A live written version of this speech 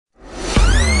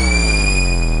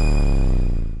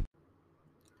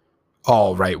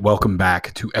All right, welcome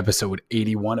back to episode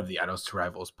 81 of the Idols to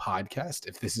Rivals podcast.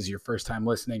 If this is your first time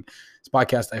listening, this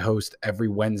podcast I host every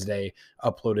Wednesday,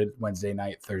 uploaded Wednesday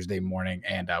night, Thursday morning,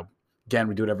 and again,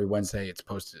 we do it every Wednesday. It's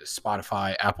posted to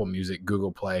Spotify, Apple Music,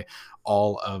 Google Play,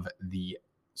 all of the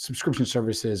subscription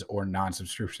services or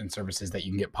non-subscription services that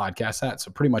you can get podcasts at. So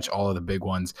pretty much all of the big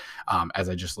ones, as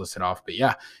I just listed off. But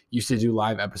yeah, used to do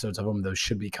live episodes of them. Those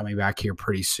should be coming back here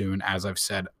pretty soon. As I've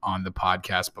said on the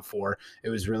podcast before, it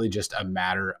was really just a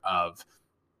matter of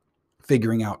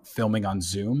figuring out filming on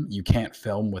Zoom. You can't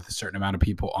film with a certain amount of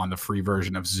people on the free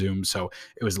version of Zoom. So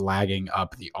it was lagging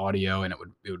up the audio and it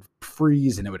would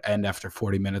freeze and it would end after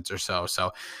 40 minutes or so.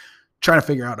 So trying to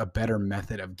figure out a better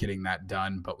method of getting that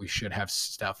done, but we should have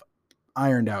stuff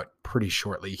ironed out pretty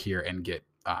shortly here and get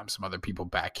some other people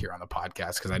back here on the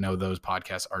podcast, because I know those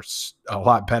podcasts are a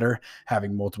lot better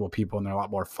having multiple people and they're a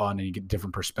lot more fun and you get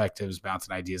different perspectives,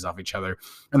 bouncing ideas off each other.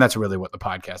 And that's really what the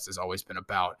podcast has always been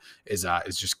about, is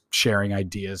just sharing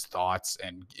ideas, thoughts,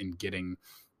 and getting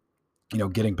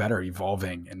better,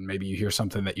 evolving. And maybe you hear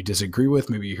something that you disagree with.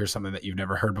 Maybe you hear something that you've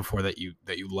never heard before that you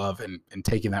love, and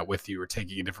taking that with you, or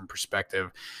taking a different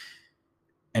perspective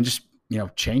and just,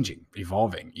 changing,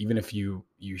 evolving. Even if you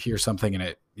hear something and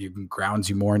it grounds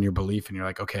you more in your belief and you're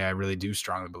like, okay, I really do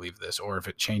strongly believe this. Or if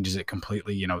it changes it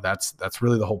completely, that's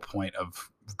really the whole point of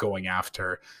going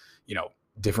after,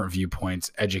 different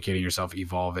viewpoints, educating yourself,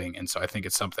 evolving. And so I think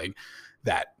it's something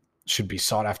that should be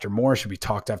sought after more, should be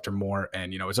talked after more.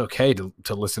 And, it's okay to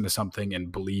listen to something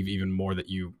and believe even more that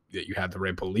you had the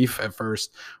right belief at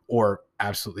first, or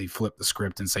absolutely flip the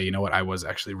script and say, you know what, I was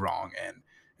actually wrong, and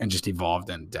just evolved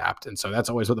and adapt. And so that's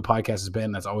always what the podcast has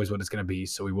been. That's always what it's going to be.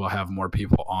 So we will have more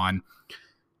people on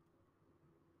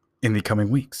in the coming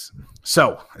weeks.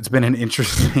 So it's been an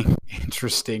interesting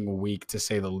week, to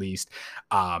say the least.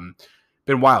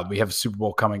 Been wild. We have a Super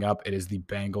Bowl coming up. It is the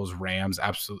Bengals Rams.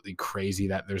 Absolutely crazy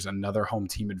that there's another home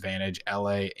team advantage,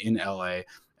 in LA,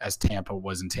 as Tampa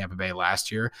was in Tampa Bay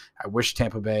last year. I wish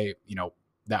Tampa Bay,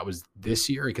 that was this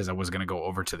year, because I was going to go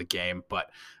over to the game, but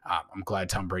I'm glad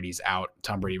Tom Brady's out.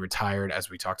 Tom Brady retired,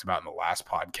 as we talked about in the last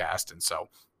podcast. And so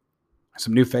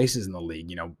some new faces in the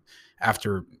league,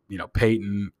 after,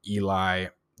 Peyton, Eli,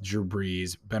 Drew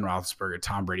Brees, Ben Roethlisberger,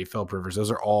 Tom Brady, Philip Rivers.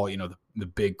 Those are all, the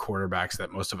big quarterbacks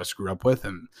that most of us grew up with.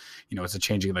 And, it's a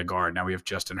changing of the guard. Now we have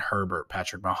Justin Herbert,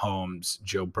 Patrick Mahomes,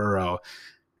 Joe Burrow,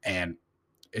 and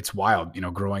it's wild,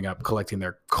 growing up, collecting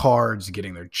their cards,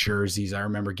 getting their jerseys. I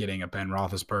remember getting a Ben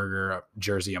Roethlisberger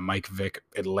jersey, a Mike Vick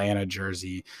Atlanta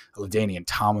jersey, a LaDainian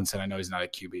Tomlinson. I know he's not a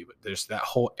QB, but there's that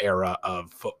whole era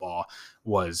of football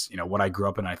was, what I grew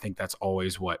up in. I think that's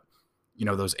always what,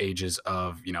 those ages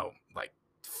of, like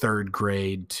third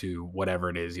grade to whatever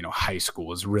it is, high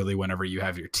school is really whenever you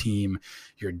have your team,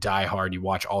 you're diehard, you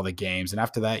watch all the games. And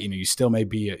after that, you still may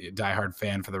be a diehard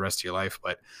fan for the rest of your life,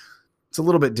 but it's a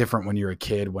little bit different when you're a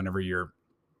kid. Whenever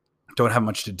don't have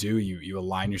much to do, you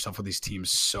align yourself with these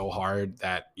teams so hard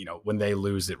that, when they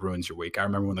lose, it ruins your week. I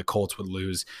remember when the Colts would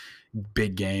lose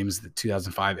big games, the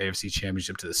 2005 AFC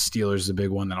Championship to the Steelers is a big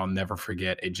one that I'll never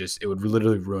forget. It would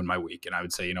literally ruin my week. And I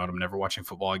would say, you know what, I'm never watching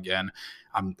football again.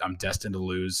 I'm destined to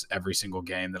lose every single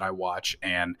game that I watch.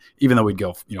 And even though we'd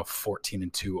go,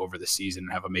 14-2 over the season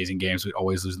and have amazing games, we'd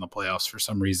always lose in the playoffs for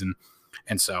some reason.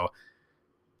 And so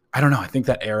I don't know. I think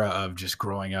that era of just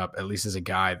growing up, at least as a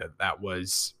guy, that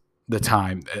was the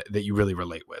time that you really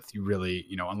relate with. You really,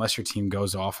 unless your team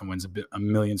goes off and wins a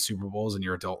million Super Bowls in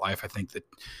your adult life, I think that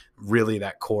really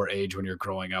that core age when you're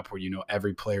growing up, where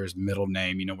every player's middle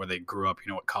name, where they grew up,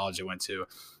 what college they went to,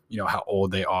 how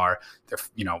old they are,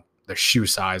 their shoe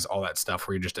size, all that stuff,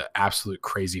 where you're just an absolute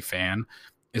crazy fan,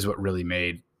 is what really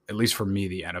made, at least for me,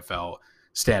 the NFL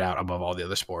stand out above all the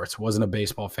other sports. Wasn't a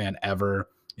baseball fan ever.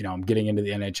 I'm getting into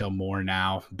the NHL more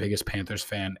now. Biggest Panthers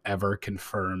fan ever,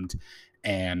 confirmed.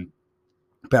 And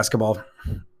basketball,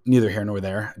 neither here nor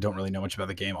there. I don't really know much about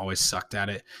the game. Always sucked at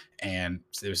it. And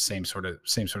it was same sort of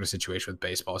situation with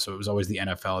baseball. So it was always the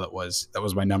NFL that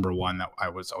was my number one that I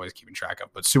was always keeping track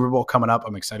of. But Super Bowl coming up,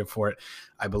 I'm excited for it.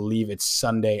 I believe it's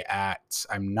Sunday at,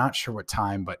 I'm not sure what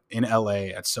time, but in LA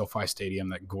at SoFi Stadium,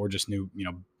 that gorgeous new,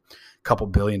 couple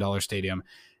 $1 billion stadium.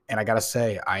 And I got to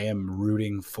say, I am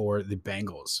rooting for the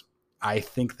Bengals. I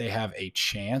think they have a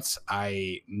chance.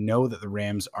 I know that the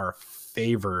Rams are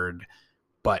favored,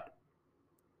 but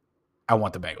I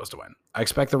want the Bengals to win. I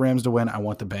expect the Rams to win. I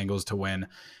want the Bengals to win.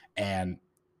 And,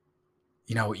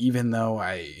 even though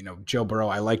Joe Burrow,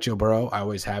 I like Joe Burrow. I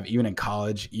always have, even in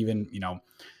college, even,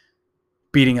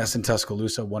 beating us in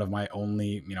Tuscaloosa, one of my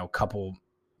only,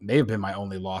 may have been my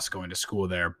only loss going to school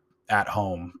there at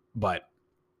home. But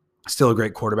Still a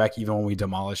great quarterback, even when we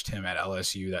demolished him at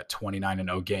LSU, that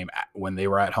 29-0 game when they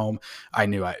were at home. I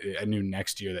knew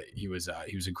next year that he was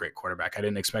a great quarterback. I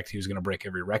didn't expect he was going to break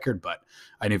every record, but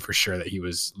I knew for sure that he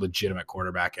was legitimate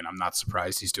quarterback, and I'm not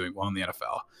surprised he's doing well in the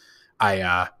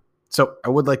NFL. So I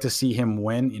would like to see him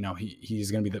win.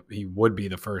 He would be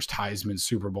the first Heisman,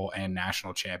 Super Bowl, and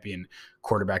national champion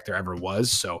quarterback there ever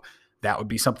was. So that would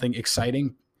be something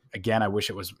exciting. Again, I wish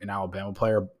it was an Alabama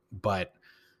player, but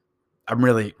I'm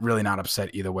really, really not upset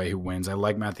either way who wins. I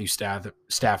like Matthew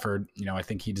Stafford. I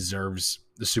think he deserves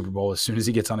the Super Bowl. As soon as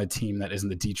he gets on a team that isn't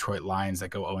the Detroit Lions that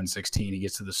go 0-16, he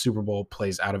gets to the Super Bowl,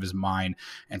 plays out of his mind.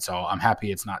 And so I'm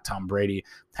happy it's not Tom Brady,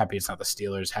 happy it's not the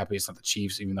Steelers, happy it's not the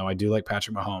Chiefs, even though I do like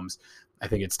Patrick Mahomes. I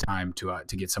think it's time to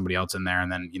get somebody else in there,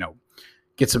 and then,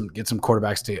 get some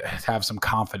quarterbacks to have some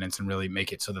confidence and really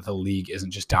make it so that the league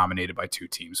isn't just dominated by two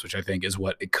teams, which I think is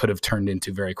what it could have turned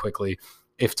into very quickly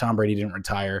if Tom Brady didn't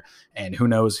retire. And who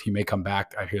knows, he may come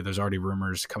back. I hear there's already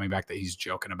rumors coming back that he's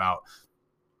joking about,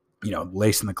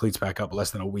 lacing the cleats back up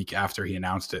less than a week after he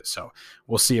announced it. So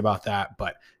we'll see about that.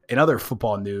 But in other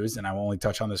football news, and I will only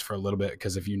touch on this for a little bit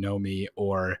because if you know me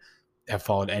or have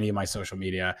followed any of my social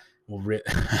media,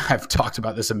 I've talked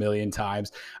about this a million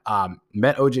times.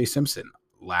 Met OJ Simpson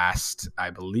I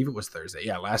believe it was Thursday.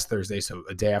 Yeah, last Thursday. So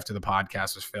a day after the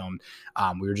podcast was filmed.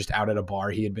 We were just out at a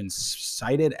bar. He had been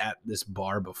cited at this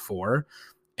bar before.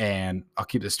 And I'll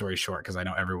keep this story short because I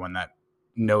know everyone that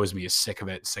knows me is sick of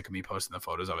me posting the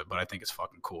photos of it, but I think it's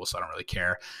fucking cool, so I don't really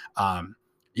care.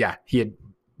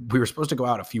 We were supposed to go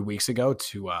out a few weeks ago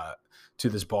to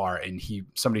this bar, and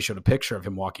somebody showed a picture of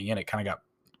him walking in. It kind of got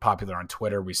popular on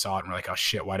Twitter. We saw it and we're like, oh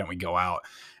shit, why don't we go out?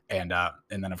 And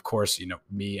then of course,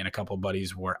 me and a couple of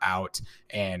buddies were out,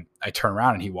 and I turn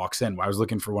around and he walks in. I was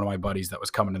looking for one of my buddies that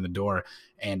was coming in the door,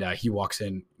 and he walks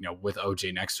in, with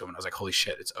OJ next to him. And I was like, holy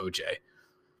shit, it's OJ.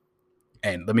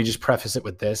 And let me just preface it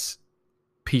with this: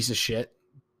 piece of shit,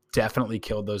 definitely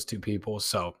killed those two people.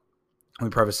 So let me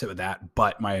preface it with that.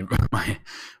 But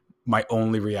my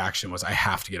only reaction was I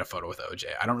have to get a photo with OJ.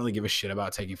 I don't really give a shit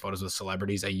about taking photos with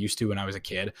celebrities. I used to when I was a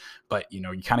kid, but you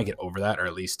kind of get over that, or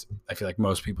at least I feel like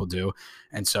most people do.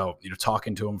 And so,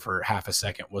 talking to him for half a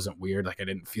second wasn't weird. Like I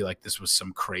didn't feel like this was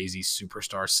some crazy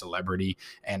superstar celebrity.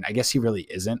 And I guess he really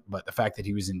isn't, but the fact that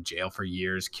he was in jail for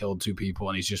years, killed two people,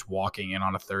 and he's just walking in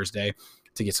on a Thursday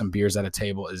to get some beers at a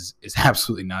table is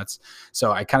absolutely nuts.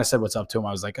 So I kind of said what's up to him.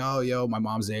 I was like, oh, yo, my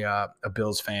mom's a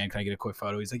Bills fan. Can I get a quick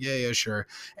photo? He's like, yeah, sure.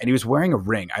 And he was wearing a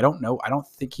ring. I don't know. I don't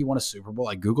think he won a Super Bowl.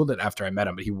 I Googled it after I met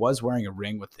him, but he was wearing a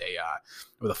ring with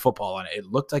a football on it. It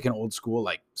looked like an old school,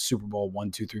 like Super Bowl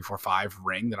 1, 2, 3, 4, 5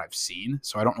 ring that I've seen.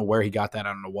 So I don't know where he got that. I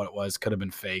don't know what it was. Could have been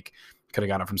fake. Could have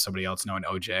got it from somebody else knowing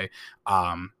OJ.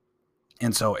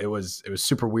 And so it was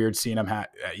super weird seeing him at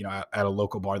a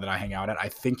local bar that I hang out at. I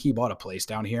think he bought a place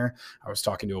down here. I was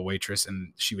talking to a waitress,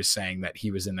 and she was saying that he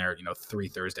was in there, 3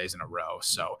 Thursdays in a row.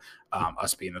 So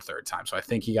us being the third time. So I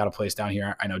think he got a place down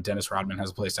here. I know Dennis Rodman has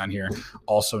a place down here.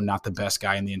 Also not the best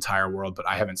guy in the entire world, but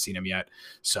I haven't seen him yet.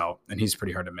 So, and he's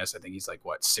pretty hard to miss. I think he's like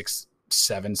 6'7",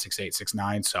 6'8",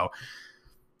 6'9". So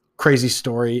crazy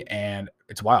story, and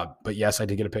it's wild. But yes, I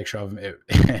did get a picture of him,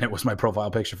 and it was my profile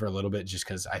picture for a little bit just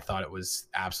because I thought it was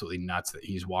absolutely nuts that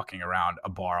he's walking around a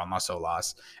bar on Las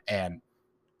Olas, and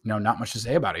not much to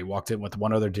say about it. He walked in with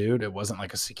one other dude. It wasn't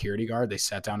like a security guard. They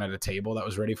sat down at a table that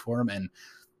was ready for him, and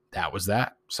that was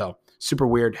that. So super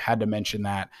weird. Had to mention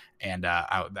that, and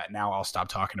now I'll stop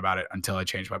talking about it until I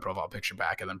change my profile picture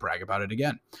back and then brag about it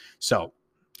again. So.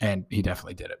 And he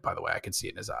definitely did it, by the way. I could see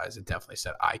it in his eyes. It definitely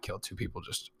said, I killed 2 people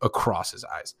just across his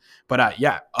eyes. But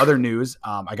other news.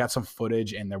 I got some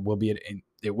footage, and it will be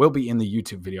in the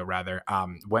YouTube video, rather.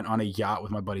 Went on a yacht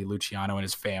with my buddy Luciano and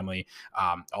his family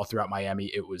all throughout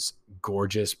Miami. It was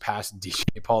gorgeous, past DJ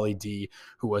Pauly D,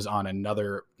 who was on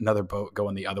another boat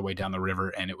going the other way down the river.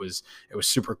 And it was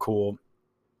super cool.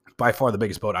 By far the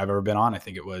biggest boat I've ever been on. I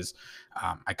think it was,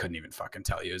 I couldn't even fucking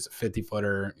tell you. It was a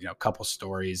 50-footer, a couple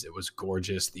stories. It was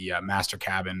gorgeous. The master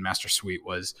suite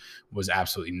was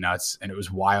absolutely nuts. And it was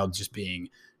wild just being,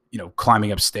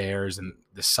 climbing upstairs and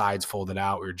the sides folded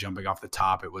out. We were jumping off the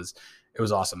top. It was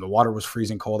awesome. The water was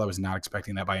freezing cold. I was not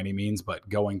expecting that by any means, but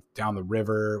going down the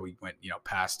river, we went,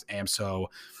 past AMSO,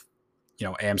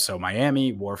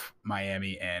 Miami, Wharf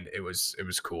Miami. And it was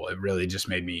cool. It really just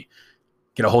made me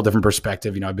get a whole different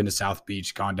perspective. I've been to South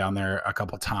Beach, gone down there a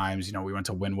couple of times. We went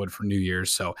to Wynwood for New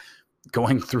Year's. So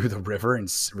going through the river and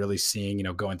really seeing,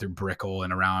 going through Brickell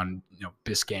and around,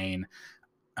 Biscayne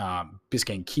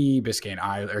Key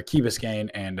Biscayne,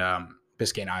 and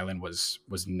Biscayne Island was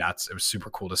nuts. It was super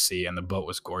cool to see, and the boat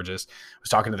was gorgeous. I was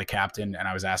talking to the captain, and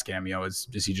I was asking him,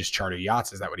 does he just charter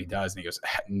yachts? Is that what he does? And he goes,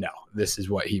 no, this is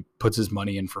what he puts his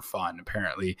money in for fun.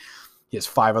 Apparently, he has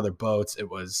 5 other boats. It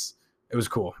was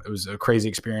cool. It was a crazy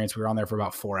experience. We were on there for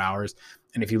about 4 hours,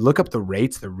 and if you look up the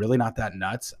rates, they're really not that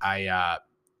nuts. I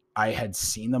had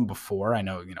seen them before. I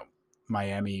know,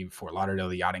 Miami, Fort Lauderdale,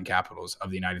 the yachting capitals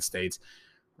of the United States.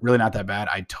 Really not that bad.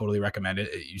 I totally recommend it.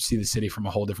 You see the city from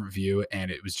a whole different view, and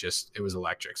it was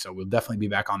electric. So we'll definitely be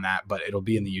back on that, but it'll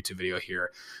be in the YouTube video here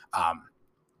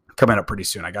coming up pretty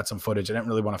soon. I got some footage. I didn't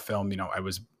really want to film. I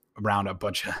was around a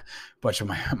bunch of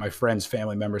my friends,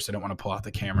 family members, so I didn't want to pull out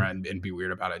the camera and be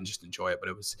weird about it and just enjoy it. But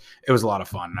it was a lot of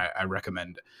fun. I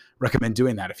recommend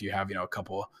doing that if you have, a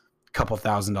couple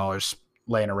 $1,000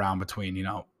 laying around between,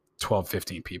 12,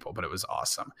 15 people, but it was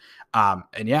awesome.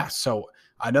 And yeah, so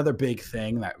another big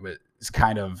thing that was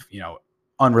kind of,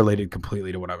 unrelated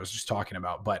completely to what I was just talking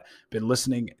about, but been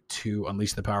listening to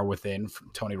Unleash the Power Within from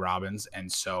Tony Robbins.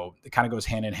 And so it kind of goes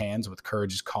hand in hand with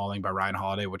Courage is Calling by Ryan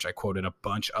Holiday, which I quoted a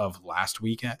bunch of last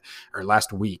week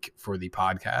for the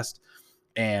podcast.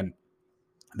 And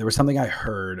there was something I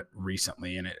heard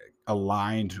recently, and it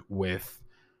aligned with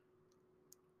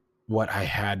what I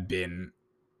had been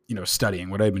studying,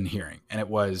 what I've been hearing. And it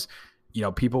was,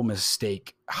 people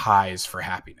mistake highs for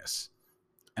happiness.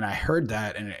 And I heard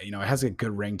that, and it has a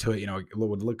good ring to it. It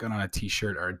would look good on a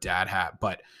t-shirt or a dad hat,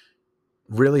 but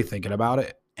really thinking about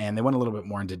it, and they went a little bit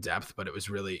more into depth, but it was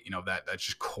really, that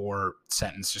just core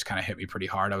sentence just kind of hit me pretty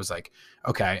hard. I was like,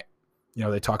 okay,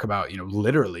 they talk about,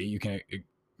 literally you can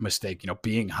mistake,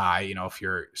 being high, if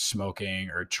you're smoking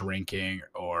or drinking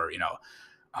or,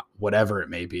 whatever it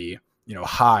may be,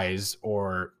 highs,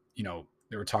 or,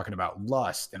 they were talking about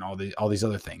lust and all these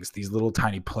other things, these little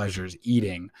tiny pleasures,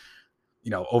 eating,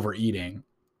 overeating,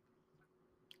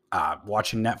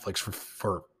 watching Netflix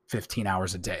for 15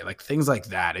 hours a day, like things like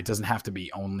that. It doesn't have to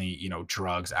be only,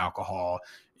 drugs, alcohol,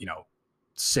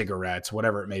 cigarettes,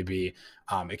 whatever it may be.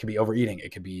 It could be overeating.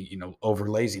 It could be, over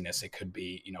laziness. It could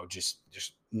be, just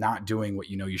not doing what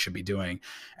you should be doing.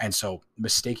 And so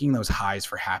mistaking those highs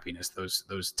for happiness,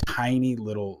 those tiny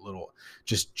little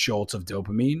just jolts of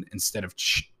dopamine instead of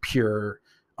pure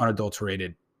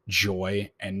unadulterated joy,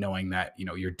 and knowing that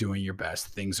you're doing your best,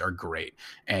 things are great,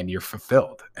 and you're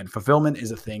fulfilled. And fulfillment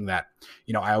is a thing that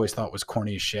I always thought was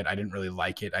corny as shit. I didn't really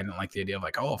like it. I didn't like the idea of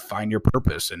like, oh, find your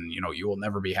purpose, and you will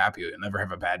never be happy, you'll never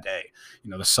have a bad day,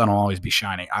 the sun will always be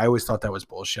shining. I always thought that was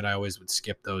bullshit. I always would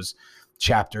skip those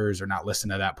chapters or not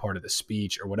listen to that part of the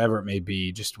speech or whatever it may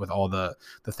be, just with all the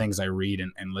things I read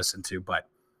and listen to. But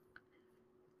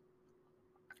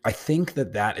I think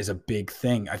that is a big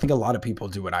thing. I think a lot of people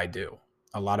do what I do.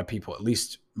 A lot of people, at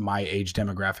least my age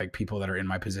demographic, people that are in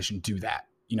my position, do that.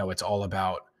 It's all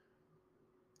about,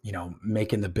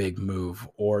 making the big move,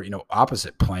 or,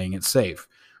 opposite, playing it safe.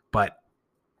 But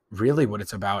really what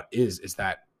it's about is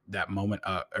that moment,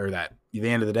 or that at the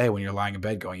end of the day, when you're lying in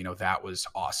bed going, that was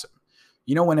awesome.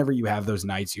 Whenever you have those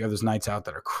nights out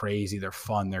that are crazy, they're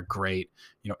fun, they're great.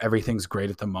 Everything's great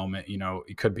at the moment.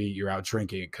 It could be you're out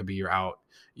drinking, it could be you're out,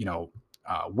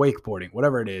 wakeboarding,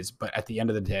 whatever it is. But at the end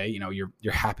of the day,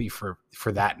 you're happy for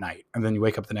that night. And then you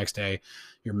wake up the next day,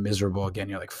 you're miserable again.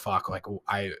 You're like, fuck, like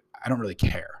I don't really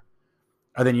care.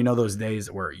 And then, those days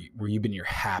where you've been your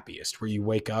happiest, where you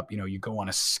wake up, you go on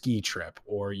a ski trip,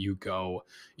 or you go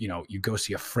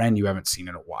see a friend you haven't seen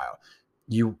in a while.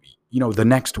 The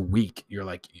next week, you're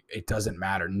like, it doesn't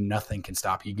matter. Nothing can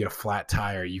stop you. You get a flat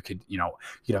tire. You could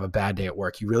have a bad day at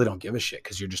work. You really don't give a shit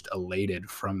because you're just elated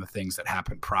from the things that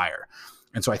happened prior.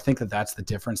 And so I think that that's the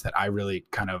difference that I really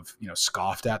kind of,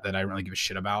 scoffed at, that I didn't really give a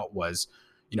shit about, was,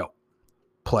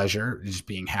 pleasure, just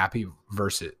being happy,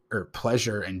 versus, or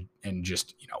pleasure and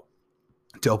just,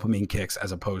 dopamine kicks,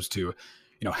 as opposed to,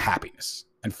 happiness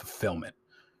and fulfillment,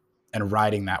 and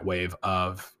riding that wave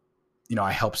of,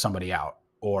 I helped somebody out,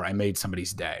 or I made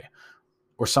somebody's day,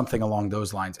 or something along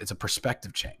those lines. It's a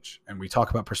perspective change. And we talk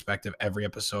about perspective every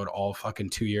episode. All fucking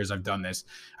 2 years I've done this,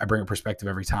 I bring a perspective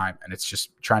every time. And it's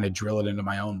just trying to drill it into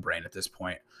my own brain at this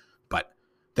point. But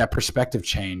that perspective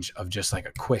change of just like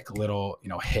a quick little,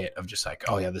 hit of just like,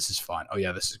 oh yeah, this is fun. Oh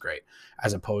yeah, this is great.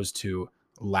 As opposed to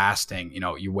lasting,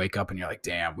 you wake up and you're like,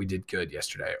 damn, we did good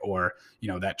yesterday. Or,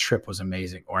 that trip was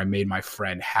amazing. Or I made my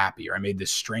friend happy, or I made this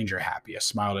stranger happy. I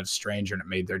smiled at a stranger and it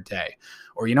made their day.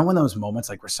 Or, when those moments,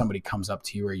 like where somebody comes up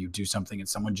to you, or you do something and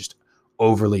someone just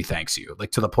overly thanks you, like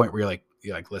to the point where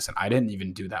you're like, listen, I didn't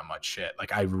even do that much shit.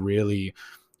 Like I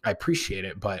appreciate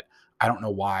it, but I don't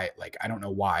know why, I don't know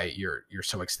why you're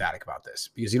so ecstatic about this,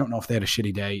 because you don't know if they had a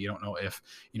shitty day. You don't know if,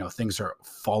 things are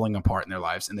falling apart in their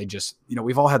lives, and they just,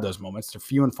 we've all had those moments. They're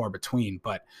few and far between,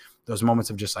 but those moments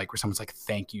of just like where someone's like,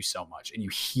 thank you so much. And you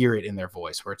hear it in their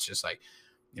voice where it's just like,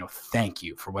 thank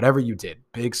you for whatever you did,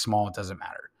 big, small, it doesn't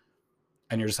matter.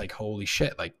 And you're just like, holy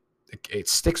shit. Like it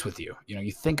sticks with you.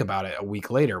 You think about it a week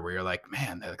later where you're like,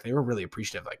 man, they were really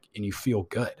appreciative. And you feel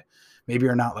good. Maybe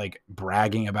you're not like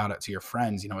bragging about it to your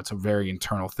friends. It's a very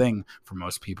internal thing for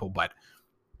most people, but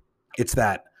it's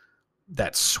that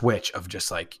switch of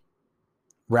just like,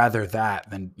 rather that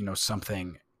than,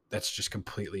 something that's just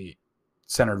completely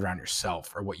centered around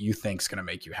yourself or what you think is going to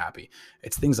make you happy.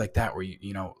 It's things like that where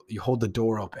you hold the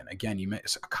door open. Again, you make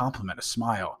a compliment, a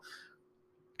smile,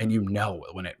 and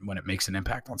when it makes an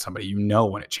impact on somebody,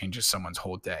 when it changes someone's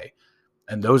whole day.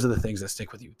 And those are the things that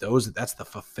stick with you. That's the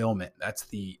fulfillment. That's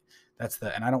the,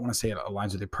 and I don't want to say it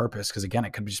aligns with your purpose, because again,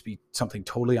 it could just be something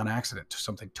totally on accident,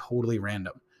 something totally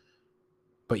random.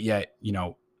 But yet,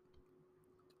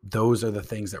 those are the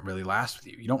things that really last with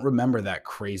you. You don't remember that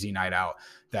crazy night out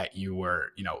that you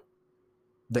were,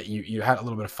 that you had a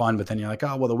little bit of fun, but then you're like,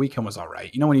 oh, well, the weekend was all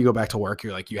right. When you go back to work,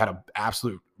 you're like, you had an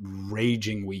absolute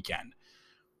raging weekend.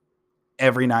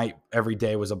 Every night, every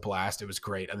day was a blast. It was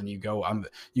great. And then you go,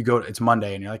 it's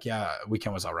Monday and you're like, yeah,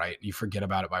 weekend was all right. You forget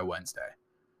about it by Wednesday.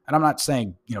 And I'm not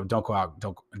saying, don't go out,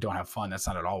 don't have fun. That's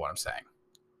not at all what I'm saying.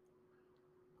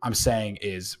 I'm saying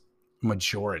is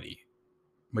majority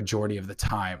of the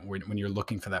time when you're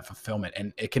looking for that fulfillment,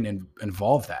 and it can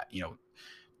involve that,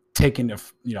 taking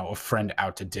a friend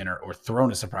out to dinner or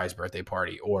throwing a surprise birthday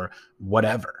party or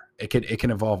whatever. It can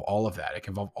involve all of that. It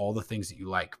can involve all the things that you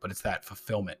like, but it's that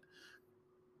fulfillment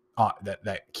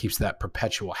that keeps that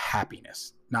perpetual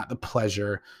happiness, not the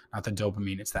pleasure, not the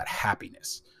dopamine. It's that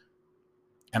happiness.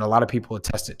 And a lot of people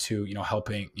attest it to,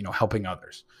 helping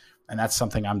others. And that's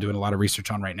something I'm doing a lot of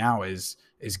research on right now is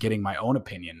getting my own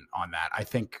opinion on that. I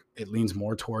think it leans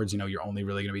more towards, you're only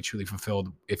really going to be truly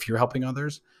fulfilled if you're helping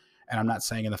others. And I'm not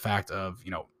saying in the fact of,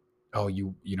 oh,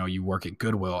 you work at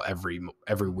Goodwill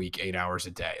every week, 8 hours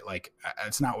a day. Like,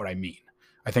 that's not what I mean.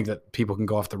 I think that people can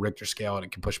go off the Richter scale and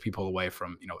it can push people away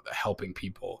from, the helping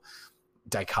people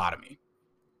dichotomy.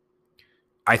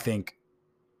 I think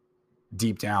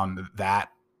deep down that,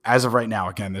 as of right now,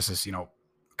 again, this is, a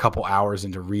couple hours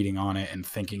into reading on it and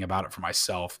thinking about it for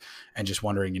myself and just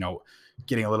wondering,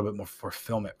 getting a little bit more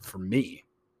fulfillment for me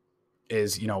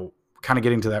is, kind of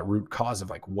getting to that root cause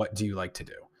of like, what do you like to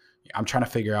do? I'm trying to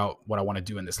figure out what I want to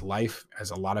do in this life, as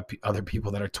a lot of other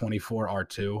people that are 24 are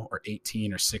too, or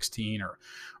 18 or 16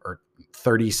 or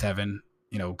 37,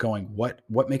 going,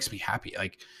 what makes me happy?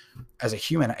 Like, as a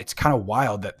human, it's kind of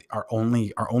wild that our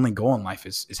only goal in life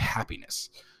is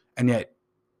happiness. And yet,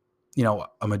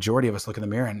 a majority of us look in the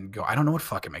mirror and go, I don't know what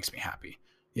fucking makes me happy.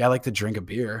 Yeah, I like to drink a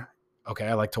beer. Okay,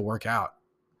 I like to work out.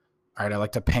 All right, I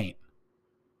like to paint.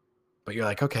 But you're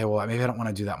like, okay, well, maybe I don't want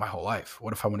to do that my whole life.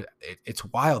 What if I want to? It's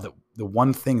wild that the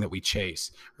one thing that we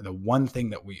chase, or the one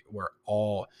thing that we're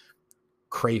all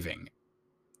craving,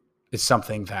 is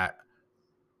something that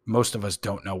most of us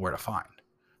don't know where to find.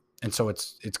 And so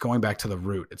it's going back to the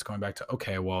root. It's going back to,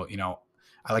 okay, well,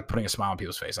 I like putting a smile on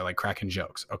people's face. I like cracking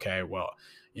jokes. Okay, well,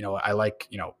 I like,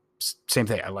 same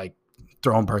thing. I like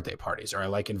throwing birthday parties, or I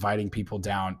like inviting people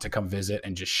down to come visit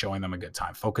and just showing them a good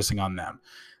time, focusing on them.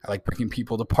 I like bringing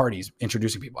people to parties,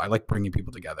 introducing people. I like bringing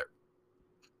people together.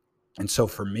 And so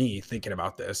for me, thinking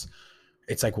about this,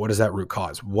 it's like, what is that root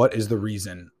cause? What is the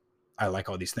reason I like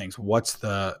all these things? What's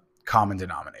the common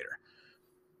denominator?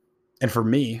 And for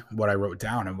me, what I wrote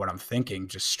down and what I'm thinking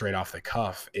just straight off the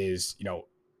cuff is,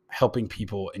 helping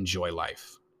people enjoy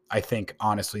life. I think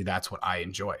honestly, that's what I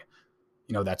enjoy.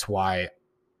 That's why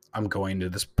I'm going to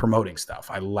this promoting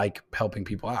stuff. I like helping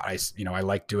people out. I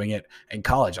like doing it in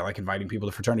college. I like inviting people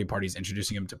to fraternity parties,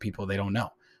 introducing them to people they don't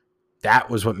know.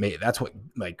 That's what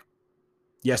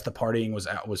yes, the partying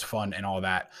was fun and all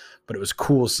that, but it was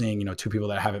cool seeing, two people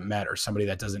that I haven't met, or somebody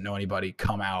that doesn't know anybody,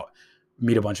 come out,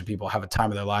 meet a bunch of people, have a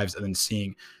time of their lives, and then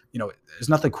seeing, there's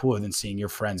nothing cooler than seeing your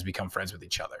friends become friends with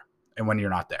each other. And when you're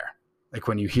not there, like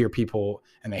when you hear people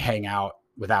and they hang out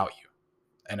without you,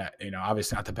 and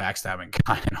obviously not the backstabbing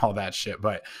kind and all that shit,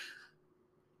 but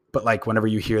like whenever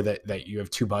you hear that you have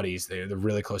two buddies, they're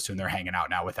really close to and they're hanging out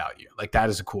now without you, like that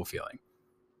is a cool feeling.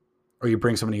 Or you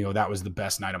bring somebody, that was the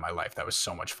best night of my life. That was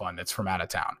so much fun. That's from out of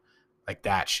town, like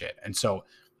that shit. And so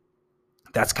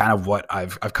that's kind of what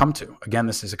I've come to. Again,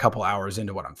 this is a couple hours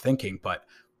into what I'm thinking, but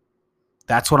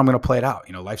that's what I'm going to play it out.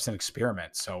 Life's an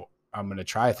experiment. So I'm going to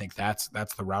try. I think that's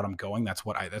the route I'm going. That's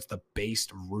the base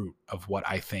root of what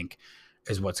I think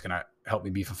is what's going to help me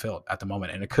be fulfilled at the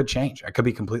moment. And it could change. I could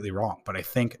be completely wrong, but I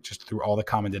think just through all the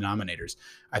common denominators,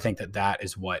 I think that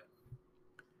is what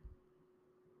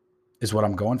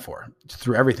I'm going for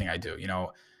through everything I do.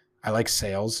 I like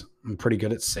sales. I'm pretty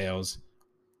good at sales.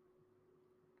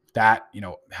 That,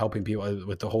 helping people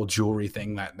with the whole jewelry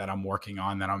thing that I'm working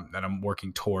on, that I'm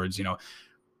working towards,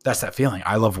 that's that feeling.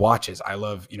 I love watches. I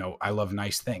love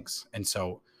nice things. And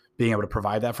so being able to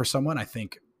provide that for someone, I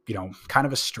think, kind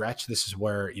of a stretch. This is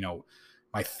where,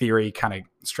 my theory kind of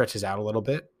stretches out a little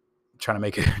bit, trying to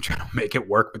make it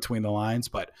work between the lines.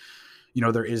 But,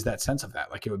 there is that sense of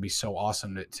that. Like, it would be so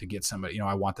awesome to get somebody,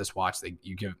 I want this watch.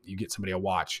 You get somebody a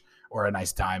watch or a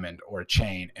nice diamond or a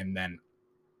chain, and then,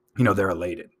 they're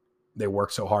elated. They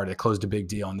work so hard, they closed a big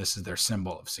deal, and this is their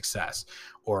symbol of success.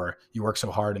 Or you work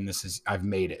so hard and I've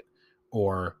made it.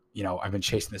 Or, I've been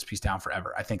chasing this piece down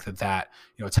forever. I think that,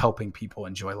 it's helping people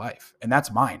enjoy life. And that's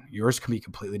mine. Yours can be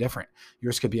completely different.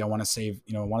 Yours could be, I want to save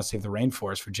the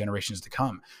rainforest for generations to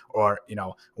come. Or, I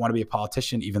want to be a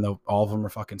politician, even though all of them are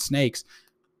fucking snakes.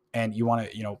 And you want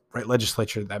to, write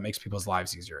legislature that makes people's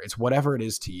lives easier. It's whatever it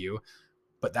is to you.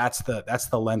 But that's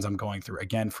the lens I'm going through.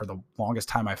 Again, for the longest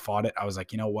time I fought it. I was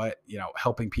like, you know what,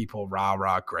 helping people,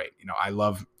 great. I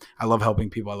love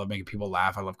helping people. I love making people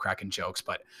laugh. I love cracking jokes.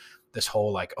 But this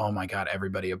whole like, oh my God,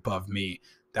 everybody above me,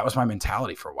 that was my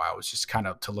mentality for a while. It was just kind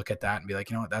of to look at that and be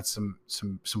like, that's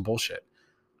some bullshit.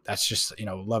 That's just,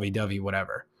 lovey-dovey,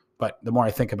 whatever. But the more I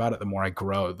think about it, the more I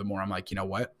grow, the more I'm like, you know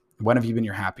what? When have you been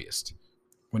your happiest?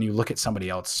 When you look at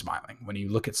somebody else smiling, when you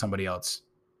look at somebody else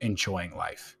enjoying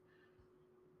life.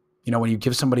 When you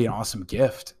give somebody an awesome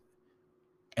gift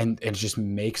and it just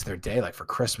makes their day, like for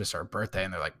Christmas or a birthday,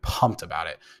 and they're like pumped about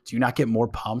it. Do you not get more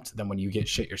pumped than when you get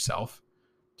shit yourself?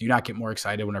 Do you not get more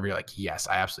excited whenever you're like, yes,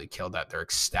 I absolutely killed that? They're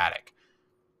ecstatic.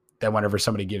 Then whenever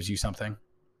somebody gives you something,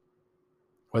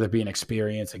 whether it be an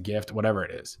experience, a gift, whatever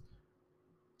it is.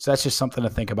 So that's just something to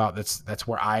think about. That's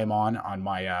where I am on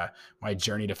my my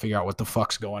journey to figure out what the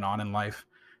fuck's going on in life.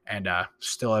 And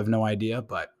still have no idea,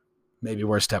 but maybe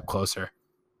we're a step closer.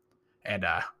 And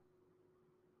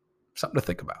something to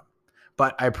think about.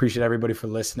 But I appreciate everybody for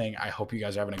listening. I hope you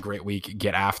guys are having a great week.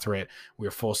 Get after it. We're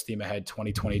full steam ahead.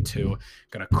 2022.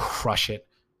 Gonna crush it.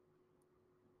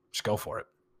 Just go for it.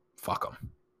 Fuck them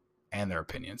and their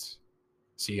opinions.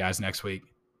 See you guys next week.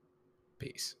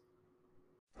 Peace.